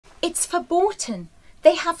It's verboten.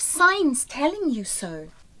 They have signs telling you so.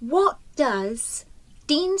 What does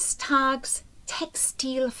Dienstags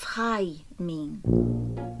textilfrei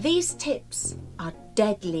mean? These tips are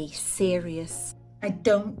deadly serious. I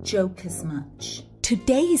don't joke as much.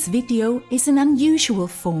 Today's video is an unusual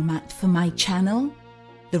format for my channel.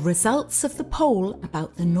 The results of the poll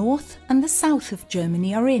about the north and the south of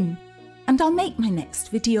Germany are in, and I'll make my next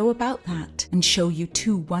video about that and show you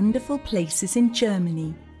two wonderful places in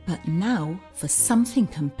Germany. But now for something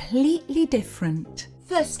completely different.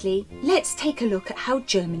 Firstly, let's take a look at how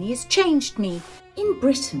Germany has changed me. In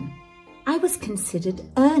Britain, I was considered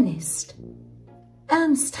earnest,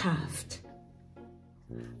 ernsthaft.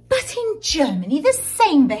 But in Germany, the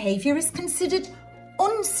same behaviour is considered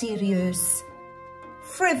unseriös,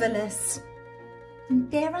 frivolous, and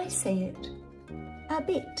dare I say it, a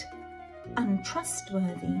bit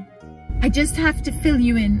untrustworthy. I just have to fill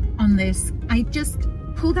you in on this. I just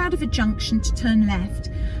pulled out of a junction to turn left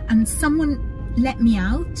and someone let me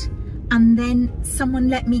out, and then someone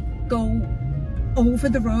let me go over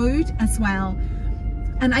the road as well.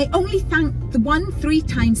 And I only thanked the one 3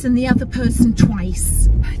 times and the other person twice.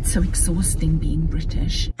 It's so exhausting being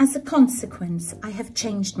British. As a consequence, I have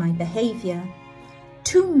changed my behaviour.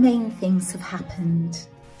 2 main things have happened.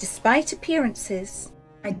 Despite appearances,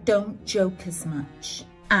 I don't joke as much.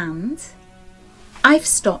 And I've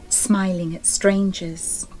stopped smiling at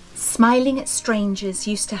strangers. Smiling at strangers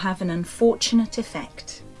used to have an unfortunate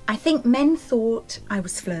effect. I think men thought I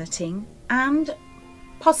was flirting, and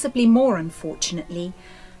possibly more unfortunately,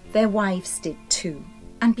 their wives did too.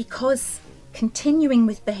 And because continuing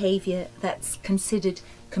with behaviour that's considered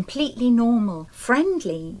completely normal,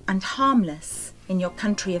 friendly and harmless in your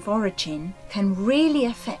country of origin can really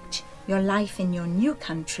affect your life in your new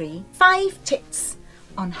country, 5 tips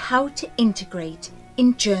on how to integrate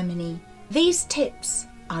in Germany. These tips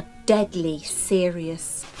are deadly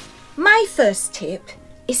serious. My first tip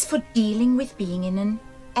is for dealing with being in an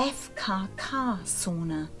FKK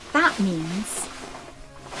sauna. That means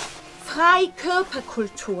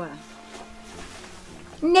Freikörperkultur.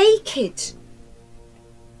 Naked.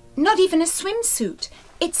 Not even a swimsuit.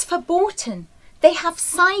 It's verboten. They have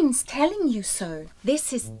signs telling you so.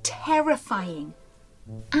 This is terrifying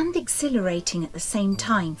and exhilarating at the same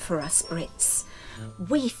time for us Brits.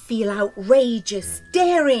 We feel outrageous,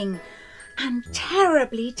 daring, and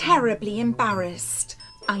terribly, terribly embarrassed.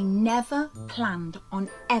 I never planned on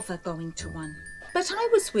ever going to one. But I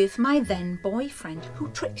was with my then boyfriend who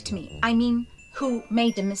tricked me. I mean, who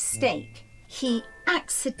made a mistake. He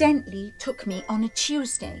accidentally took me on a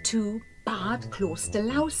Tuesday to Bad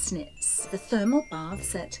Klosterlausnitz, the thermal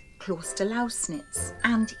baths at Klosterlausnitz,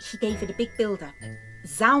 and he gave it a big build-up.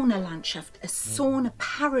 Sauna Landschaft, a sauna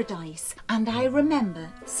paradise. And I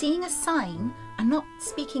remember seeing a sign, and not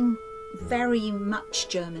speaking very much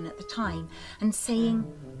German at the time, and saying,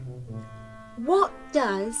 what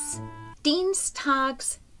does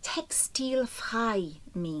Dienstags textilfrei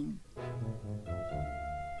mean?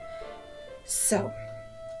 So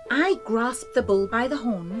I grasped the bull by the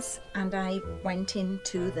horns and I went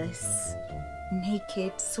into this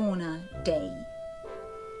naked sauna day.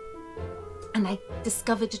 And I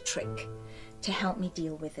discovered a trick to help me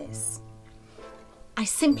deal with this. I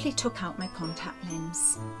simply took out my contact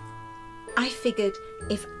lens. I figured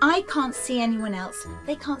if I can't see anyone else,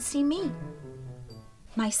 they can't see me.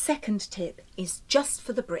 My second tip is just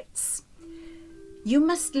for the Brits. You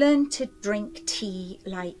must learn to drink tea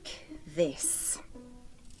like this.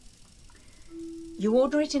 You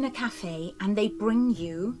order it in a cafe and they bring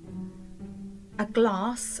you a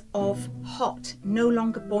glass of hot, no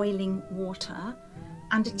longer boiling water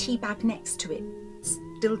and a tea bag next to it,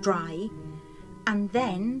 still dry. And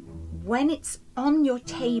then when it's on your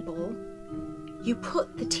table, you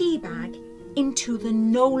put the tea bag into the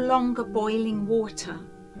no longer boiling water.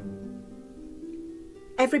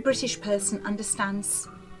 Every British person understands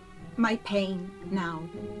my pain now.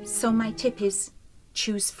 So my tip is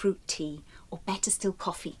choose fruit tea, or better still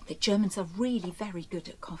coffee. The Germans are really very good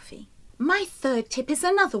at coffee. My third tip is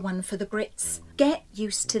another one for the Brits. Get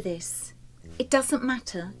used to this. It doesn't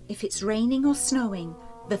matter if it's raining or snowing,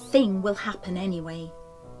 the thing will happen anyway.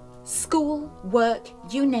 School, work,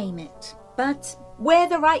 you name it. But wear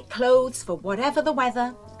the right clothes for whatever the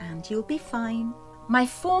weather and you'll be fine. My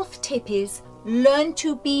fourth tip is learn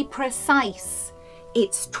to be precise.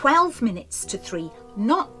 It's 12 minutes to 3,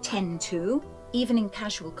 not 10 to, even in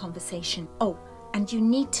casual conversation. Oh, and you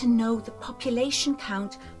need to know the population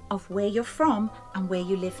count of where you're from and where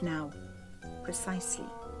you live now. Precisely.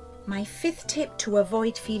 My fifth tip to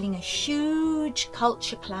avoid feeling a huge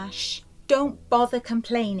culture clash: don't bother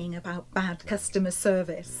complaining about bad customer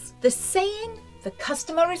service. The saying, "the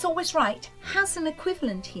customer is always right," has an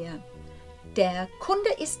equivalent here. Der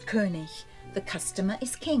Kunde ist König. The customer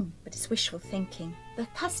is king, but it's wishful thinking. The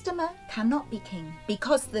customer cannot be king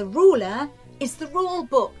because the ruler is the rule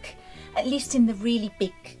book. At least in the really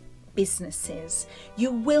big businesses, you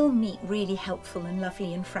will meet really helpful and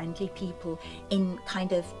lovely and friendly people in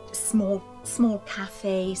kind of small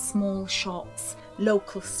cafes, small shops,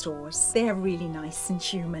 local stores. They're really nice and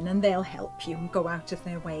human and they'll help you and go out of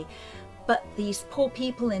their way. But these poor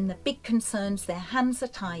people in the big concerns, their hands are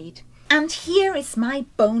tied. And here is my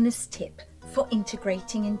bonus tip for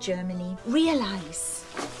integrating in Germany. Realise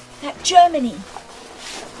that Germany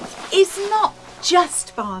is not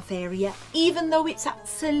just Bavaria, even though it's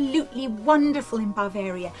absolutely wonderful in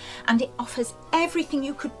Bavaria and it offers everything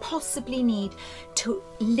you could possibly need to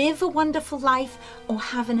live a wonderful life or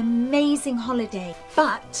have an amazing holiday.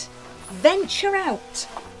 But venture out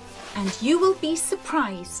and you will be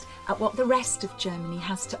surprised at what the rest of Germany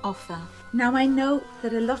has to offer. Now, I know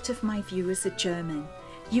that a lot of my viewers are German.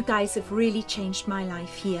 You guys have really changed my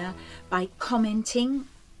life here by commenting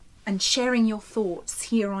and sharing your thoughts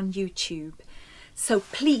here on YouTube. So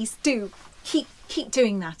please do keep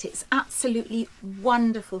doing that. It's absolutely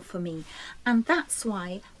wonderful for me. And that's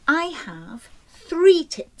why I have 3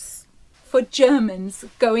 tips for Germans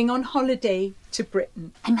going on holiday to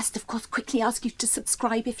Britain. I must of course quickly ask you to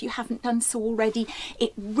subscribe if you haven't done so already.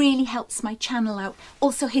 It really helps my channel out.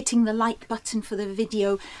 Also hitting the like button for the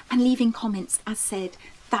video and leaving comments. As said,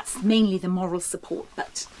 that's mainly the moral support,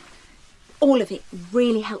 but all of it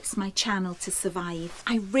really helps my channel to survive.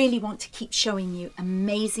 I really want to keep showing you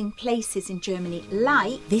amazing places in Germany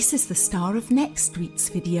like... This is the star of next week's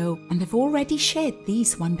video and I've already shared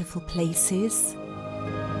these wonderful places.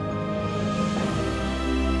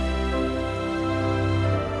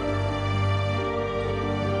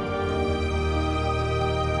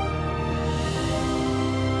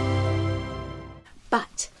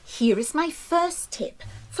 But here is my first tip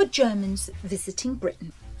for Germans visiting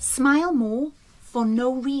Britain. Smile more for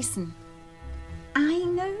no reason. I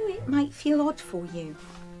know it might feel odd for you.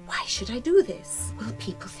 Why should I do this? Will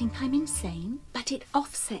people think I'm insane? But it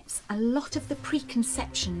offsets a lot of the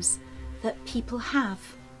preconceptions that people have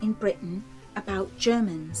in Britain about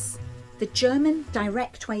Germans. The German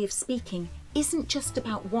direct way of speaking isn't just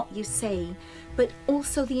about what you say, but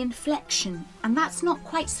also the inflection, and that's not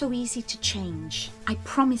quite so easy to change. I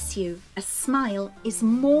promise you, a smile is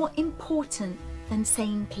more important than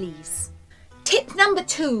saying please. Tip number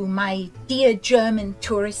 2, my dear German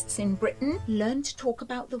tourists in Britain, learn to talk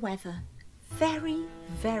about the weather very,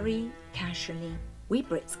 very casually. We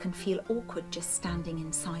Brits can feel awkward just standing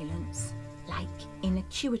in silence, like in a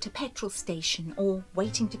queue at a petrol station or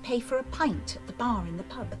waiting to pay for a pint at the bar in the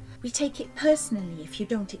pub. We take it personally if you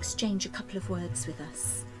don't exchange a couple of words with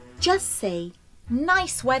us. Just say,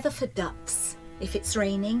 "Nice weather for ducks," if it's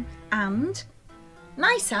raining, and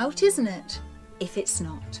 "Nice out, isn't it?" if it's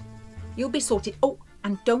not. You'll be sorted. Oh,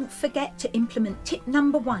 and don't forget to implement tip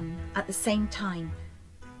number 1 at the same time.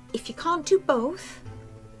 If you can't do both,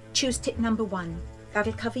 choose tip number 1.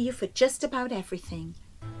 That'll cover you for just about everything.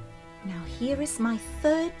 Now here is my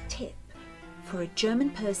 3rd tip for a German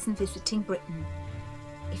person visiting Britain.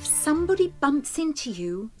 If somebody bumps into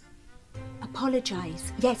you,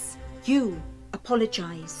 apologise. Yes, you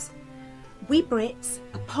apologise. We Brits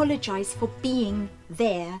apologise for being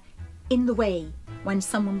there in the way when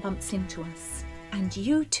someone bumps into us. And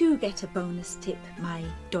you too get a bonus tip, my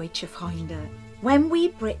Deutsche Freunde. When we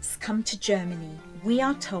Brits come to Germany, we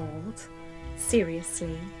are told,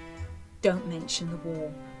 seriously, don't mention the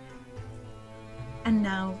war. And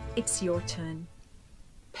now it's your turn.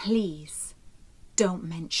 Please don't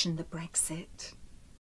mention the Brexit.